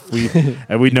stuff.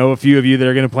 And we know a few of you that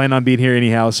are going to plan on being here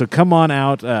anyhow. So come on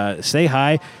out. Say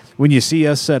hi. When you see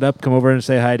us set up, come over and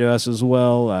say hi to us as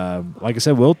well. Like I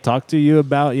said, we'll talk to you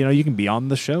about, you can be on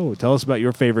the show. Tell us about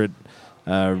your favorite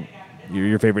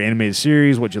your favorite animated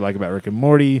series, what you like about Rick and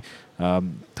Morty.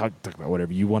 Talk about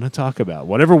whatever you want to talk about.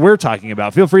 Whatever we're talking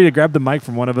about, feel free to grab the mic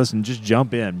from one of us and just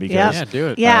jump in. Because, Yeah, do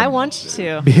it. Yeah, I want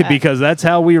you to. because that's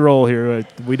how we roll here.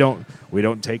 We don't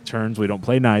take turns. We don't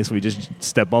play nice. We just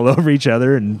step all over each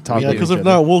other and talk. Yeah, because if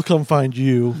not, we'll come find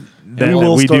you.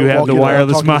 we do have the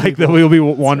wireless mic that we'll be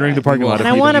wandering the parking lot. And if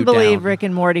I we want to do. believe down. Rick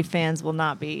and Morty fans will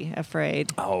not be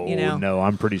afraid. Oh you know? no,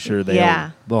 I'm pretty sure they'll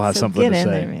have So something get to in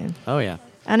say. there, man. Oh, yeah.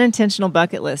 Unintentional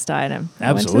bucket list item. Absolutely.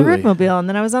 I went to the Rickmobile and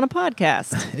then I was on a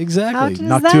podcast. Exactly. How does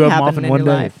Knock that two of them happen off in in one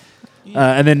your day. life?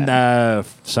 And then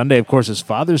Sunday, of course, is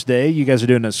Father's Day. You guys are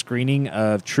doing a screening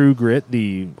of True Grit,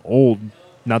 the old,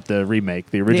 not the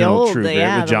remake, the original True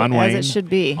Grit with John Wayne. As it should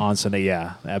be. On Sunday,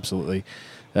 yeah, absolutely.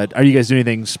 Are you guys doing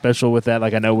anything special with that?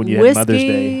 Like I know when you had Mother's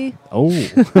Day. Oh,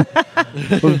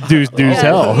 well, do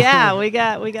tell. Yeah, we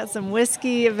got some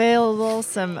whiskey available,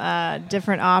 some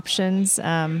different options,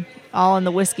 all in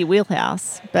the whiskey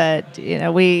wheelhouse. But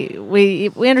we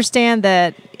understand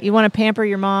that you want to pamper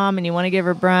your mom and you want to give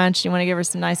her brunch, you want to give her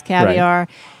some nice caviar.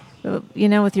 But,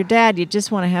 with your dad, you just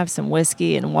want to have some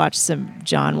whiskey and watch some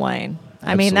John Wayne.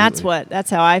 I mean, that's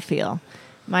how I feel.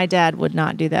 My dad would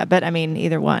not do that, but I mean,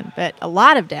 either one. But a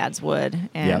lot of dads would,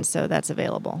 and so that's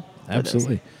available.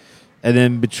 Absolutely. And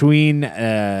then between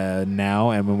now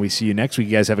and when we see you next week,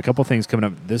 you guys have a couple things coming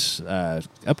up this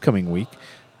upcoming week.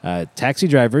 Taxi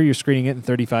Driver, you're screening it in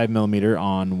 35 millimeter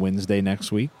on Wednesday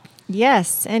next week.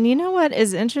 Yes, and you know what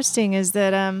is interesting is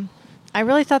that I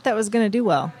really thought that was going to do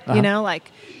well.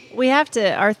 We have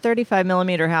to. Our 35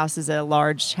 millimeter house is a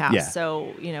large house,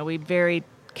 so we very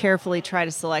carefully try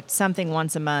to select something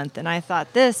once a month, and I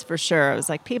thought this for sure. I was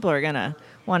like, people are gonna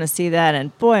want to see that,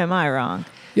 and boy, am I wrong.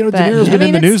 De Niro's been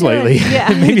in the news lately. Yeah.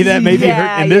 Maybe that may be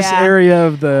hurt in this area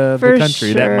of the country.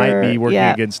 Sure. That might be working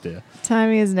against you.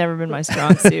 Timing has never been my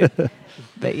strong suit,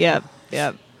 but yep.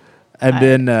 And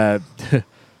then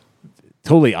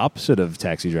totally opposite of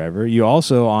Taxi Driver, you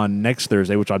also on next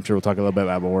Thursday, which I'm sure we'll talk a little bit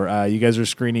about more. You guys are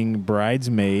screening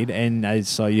Bridesmaid, and I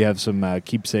saw you have some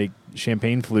keepsake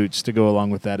champagne flutes to go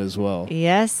along with that as well.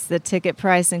 Yes, the ticket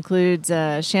price includes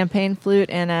a champagne flute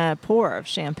and a pour of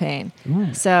champagne.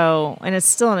 So, and it's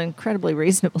still an incredibly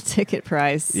reasonable ticket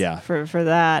price for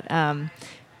that.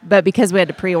 But because we had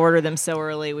to pre-order them so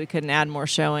early, we couldn't add more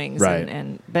showings.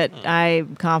 Right. But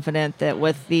I'm confident that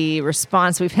with the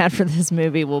response we've had for this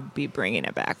movie, we'll be bringing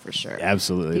it back for sure.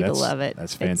 Absolutely. People love it.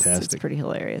 That's fantastic. It's pretty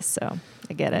hilarious, so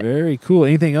I get it. Very cool.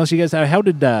 Anything else you guys have? How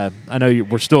did, I know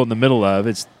we're still in the middle of,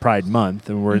 it's Pride Month,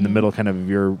 and we're in the middle kind of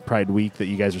your Pride Week that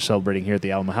you guys are celebrating here at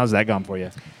the Alamo. How's that gone for you?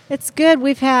 It's good.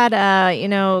 We've had,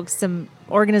 some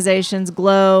organizations,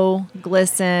 Glow,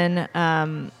 Glisten,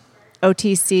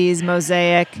 OTCs,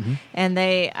 Mosaic, and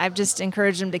I've just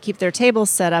encouraged them to keep their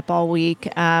tables set up all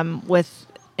week with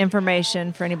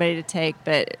information for anybody to take.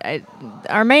 But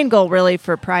our main goal really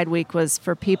for Pride Week was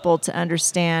for people to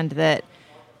understand that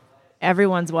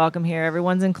everyone's welcome here,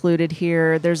 everyone's included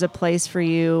here. There's a place for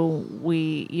you.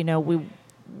 We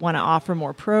want to offer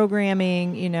more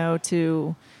programming,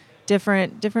 to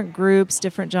different groups,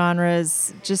 different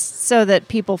genres, just so that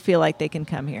people feel like they can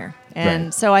come here.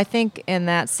 And so I think in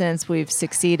that sense we've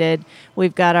succeeded.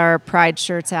 We've got our Pride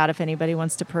shirts out if anybody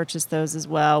wants to purchase those as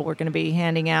well. We're going to be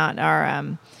handing out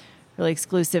our really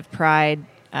exclusive Pride,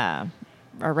 our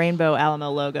Rainbow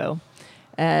Alamo logo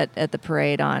at the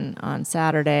parade on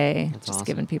Saturday. That's just awesome.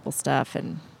 giving people stuff,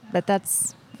 but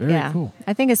that's Very cool.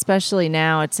 I think especially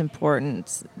now it's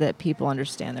important that people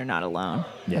understand they're not alone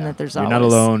and that there's you're always not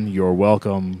alone. You're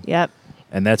welcome. Yep.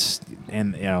 And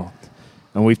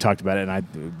we've talked about it,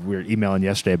 and we were emailing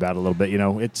yesterday about it a little bit.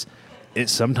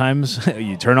 It's sometimes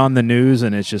you turn on the news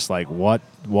and it's just like what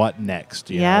next?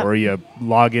 You know? Or you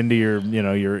log into your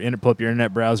pull up your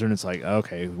internet browser and it's like,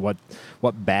 okay, what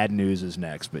bad news is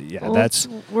next? But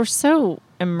we're so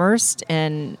immersed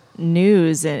in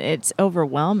news and it's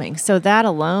overwhelming. So that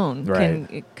alone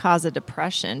can cause a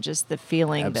depression. Just the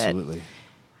feeling that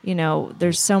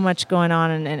there's so much going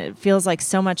on, and it feels like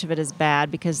so much of it is bad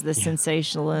because of the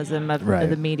sensationalism of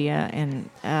the media, and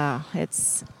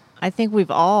I think we've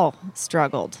all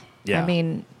struggled. Yeah. I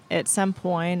mean, at some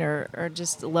point, or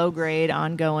just low grade,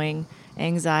 ongoing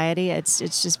anxiety. It's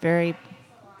just very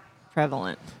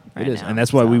prevalent. Right it is, now. and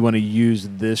that's why we want to use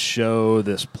this show,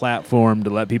 this platform,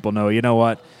 to let people know. You know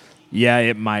what? yeah,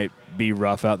 it might be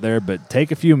rough out there, but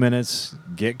take a few minutes,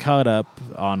 get caught up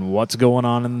on what's going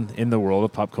on in the world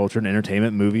of pop culture and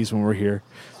entertainment, movies when we're here.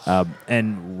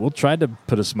 And we'll try to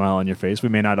put a smile on your face. We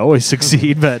may not always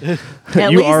succeed, but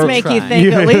At you least are make you trying.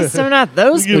 think, at least I'm not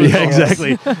those people. Yeah,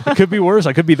 exactly. It could be worse.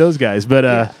 I could be those guys,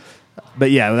 but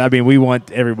yeah, I mean, we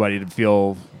want everybody to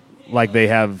feel like they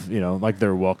have, like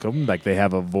they're welcome, like they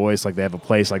have a voice, like they have a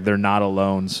place, like they're not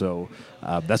alone. So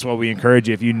that's why we encourage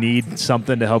you. If you need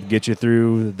something to help get you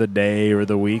through the day or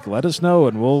the week, let us know,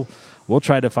 and we'll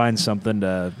try to find something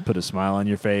to put a smile on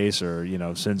your face, or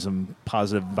send some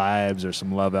positive vibes or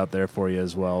some love out there for you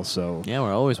as well. So Yeah,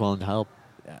 we're always willing to help.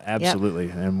 absolutely,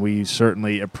 and we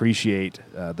certainly appreciate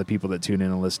the people that tune in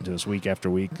and listen to us week after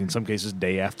week. In some cases,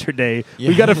 day after day. Yeah.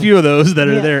 We've got a few of those that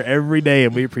are Yeah. there every day,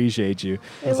 and we appreciate you.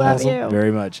 We love you.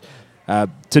 Very much.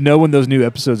 To know when those new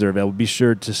episodes are available, be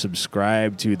sure to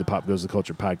subscribe to the Pop Goes the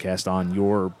Culture podcast on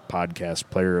your podcast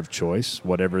player of choice,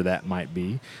 whatever that might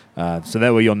be. So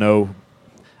that way you'll know,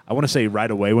 I want to say right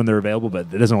away when they're available, but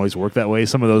it doesn't always work that way.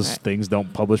 Some of those Right. things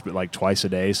don't publish but like twice a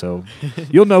day. So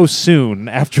you'll know soon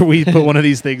after we put one of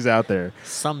these things out there.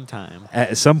 Sometime.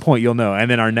 At some point, you'll know. And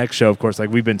then our next show, of course, like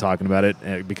we've been talking about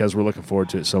it because we're looking forward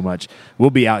to it so much. We'll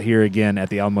be out here again at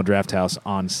the Alamo Draft House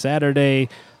on Saturday.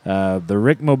 The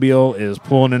Rickmobile is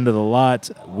pulling into the lot.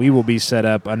 We will be set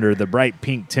up under the bright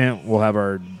pink tent. We'll have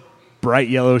our bright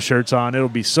yellow shirts on. It'll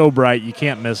be so bright, you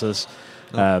can't miss us.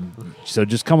 So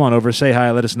just come on over, say hi,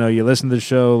 let us know you listen to the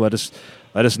show. Let us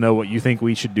know what you think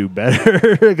we should do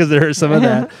better, because there is some of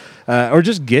that. Or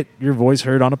just get your voice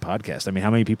heard on a podcast. I mean, how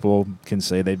many people can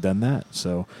say they've done that?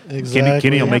 So Exactly.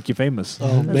 Kenny will Yeah. make you famous.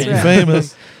 Oh, make you right.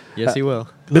 famous. Yes, he will.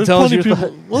 There's tell us plenty, of your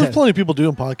people, well, there's plenty of people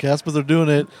doing podcasts, but they're doing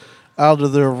it out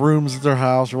of their rooms at their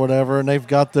house or whatever, and they've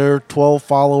got their 12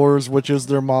 followers, which is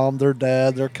their mom, their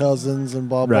dad, their cousins, and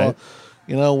blah, blah. Right.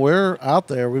 We're out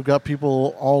there. We've got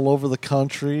people all over the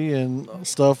country and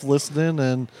stuff listening,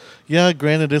 and yeah,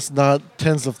 granted, it's not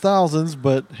tens of thousands,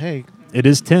 but hey, It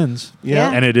is tens.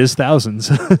 Yeah. And it is thousands.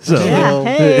 So, Yeah,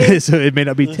 hey. so it may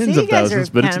not be tens See, of you guys thousands,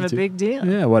 are but kind it's of a big deal.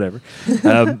 Yeah, whatever.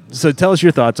 So tell us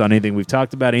your thoughts on anything we've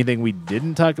talked about, anything we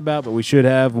didn't talk about, but we should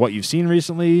have, what you've seen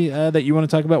recently that you want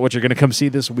to talk about, what you're going to come see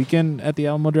this weekend at the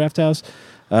Alamo Draft House,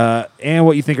 and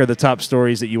what you think are the top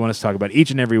stories that you want us to talk about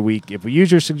each and every week. If we use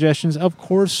your suggestions, of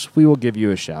course, we will give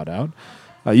you a shout out.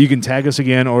 You can tag us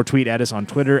again or tweet at us on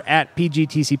Twitter at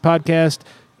PGTC Podcast.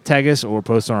 Tag us or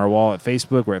post on our wall at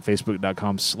Facebook. We're at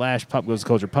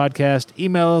facebook.com/popgoestheculturepodcast.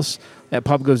 Email us at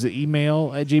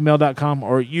popgoestheemail@gmail.com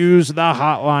or use the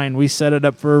hotline. We set it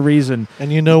up for a reason.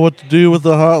 and you know what to do with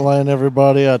the hotline,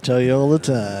 everybody. I tell you all the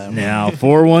time. Now,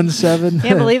 417.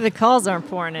 Can't believe the calls aren't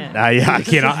pouring in. I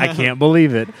can't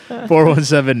believe it.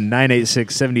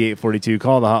 417-986-7842.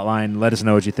 Call the hotline. Let us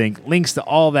know what you think. Links to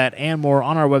all that and more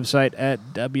on our website at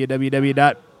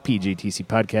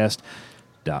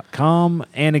www.pgtcpodcast.com.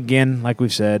 And again, like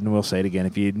we've said, and we'll say it again,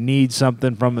 if you need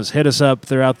something from us, hit us up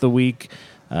throughout the week.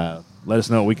 Let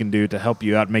us know what we can do to help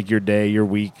you out, make your day, your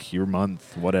week, your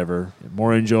month, whatever,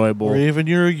 more enjoyable. Or even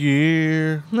your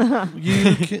year.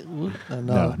 You can,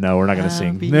 No, we're not going to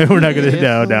sing. Happy No, we're not going to. New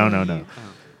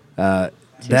No.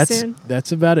 soon?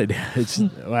 That's about it. It's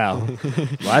wow.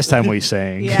 Last time we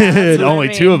sang, Yeah, that's what I only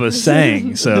mean. two of us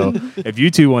sang. So if you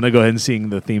two want to go ahead and sing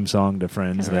the theme song to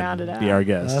Friends, Can round then it be out. our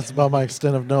guest. That's about my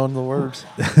extent of knowing the words.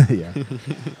 Yeah,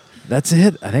 that's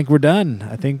it. I think we're done.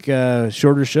 I think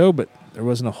shorter show, but there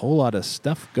wasn't a whole lot of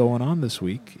stuff going on this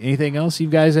week. Anything else you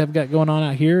guys have got going on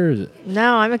out here? Or is it?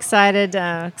 No, I'm excited.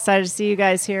 Excited to see you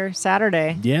guys here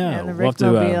Saturday. Yeah, in the we'll have to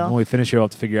Rickmobile. when we finish here, we'll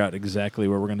have to figure out exactly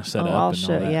where we're going to set up I'll and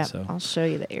show. all that. Yeah, So I'll show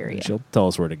you the area. she'll tell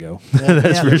us where to go. Yeah,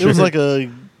 That's for It sure. was like a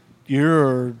year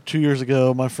or 2 years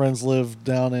ago. My friends lived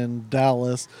down in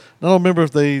Dallas. I don't remember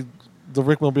if the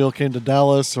Rickmobile came to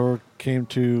Dallas or came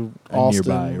to Austin.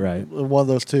 Nearby, right. One of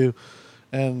those two.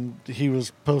 And he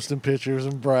was posting pictures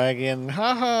and bragging,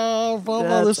 blah, blah,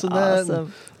 That's this and that. And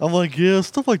awesome. I'm like, yeah,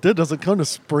 stuff like that doesn't come to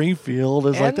Springfield.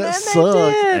 It's like, And that then sucks.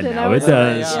 they did, And and now I was it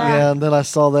does. Like, Yeah, and then I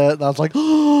saw that and I was like,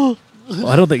 oh, Well,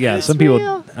 I don't think, It's some people,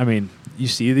 real. I mean, you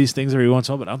see these things every once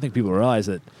in a while, but I don't think people realize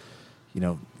that,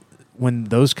 when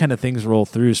those kind of things roll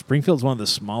through, Springfield's one of the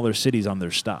smaller cities on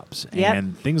their stops. Yep.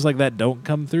 And things like that don't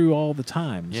come through all the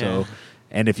time. Yeah. So,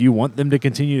 and if you want them to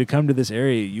continue to come to this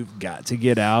area, you've got to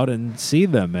get out and see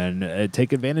them and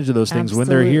take advantage of those things when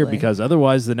they're here, Absolutely. because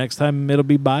otherwise the next time it'll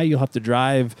be by, you'll have to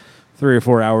drive 3 or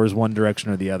 4 hours one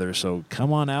direction or the other. So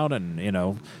come on out and,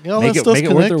 all make that stuff's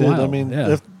it worth their connected. while. I mean,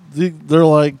 Yeah. if they're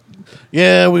like,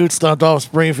 yeah, we would start off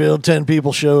Springfield, 10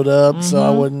 people showed up, so I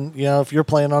wouldn't, if you're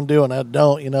planning on doing that,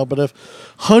 don't, but if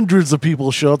hundreds of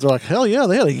people show up, they're like, hell yeah,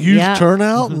 they had a huge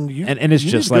turnout, and and it's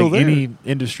you just need to go like there. any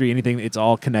industry, anything, it's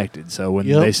all connected. So when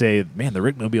Yep. they say, man, the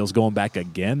Rickmobile's going back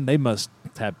again, they must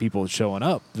have people showing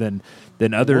up than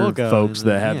other We'll go, folks and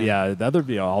that then, have, the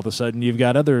other, all of a sudden you've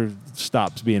got other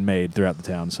stops being made throughout the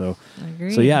town. So, I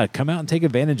agree. so yeah, come out and take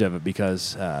advantage of it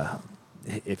because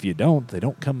if you don't, they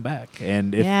don't come back.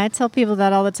 And if, Yeah, I tell people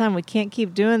that all the time. We can't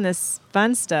keep doing this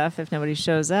fun stuff if nobody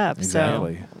shows up.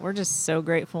 Exactly. So we're just so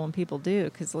grateful when people do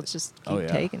because let's just keep Oh, yeah.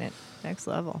 taking it next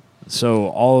level. So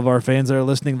all of our fans that are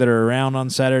listening that are around on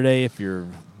Saturday, if you're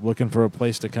looking for a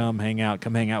place to come hang out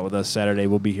with us Saturday.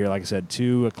 We'll be here, like I said,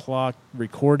 2:00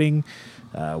 recording.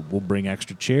 We'll bring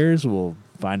extra chairs. We'll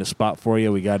find a spot for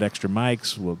you. We got extra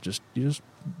mics. We'll just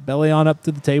belly on up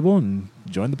to the table and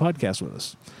join the podcast with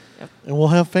us. And we'll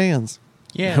have fans.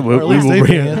 Yeah. We- Or at we least will a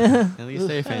bring- fan. At least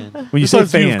a fan. When you say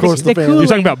Besides you, fans, of course, the fans. you're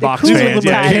talking about the box cooling fans.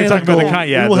 Yeah, type. you're talking about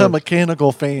the We'll the- have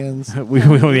mechanical fans. we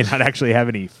may not actually have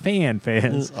any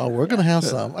fans. Oh, we're going to have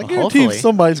some. I guarantee Hopefully.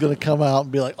 somebody's going to come out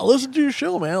and be like, I listen to your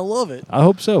show, man. I love it. I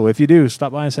hope so. If you do,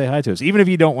 stop by and say hi to us. Even if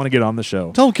you don't want to get on the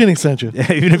show. Tell them Kenny sent you.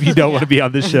 Even if you don't want to be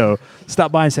on this show,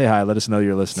 stop by and say hi. Let us know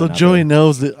you're listening. So out Joey there.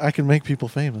 knows that I can make people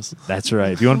famous. That's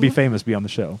right. If you want to be famous, be on the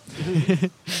show.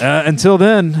 Until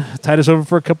then, tide us over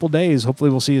for a couple days. Hopefully,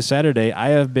 we'll see you Saturday. I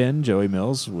have been Joey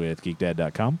Mills with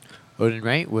GeekDad.com. Odin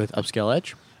Wright with Upscale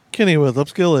Edge. Kenny with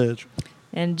Upskill Edge.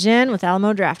 And Jen with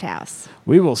Alamo Draft House.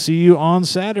 We will see you on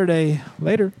Saturday.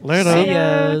 Later. Later. See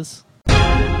ya. Yes.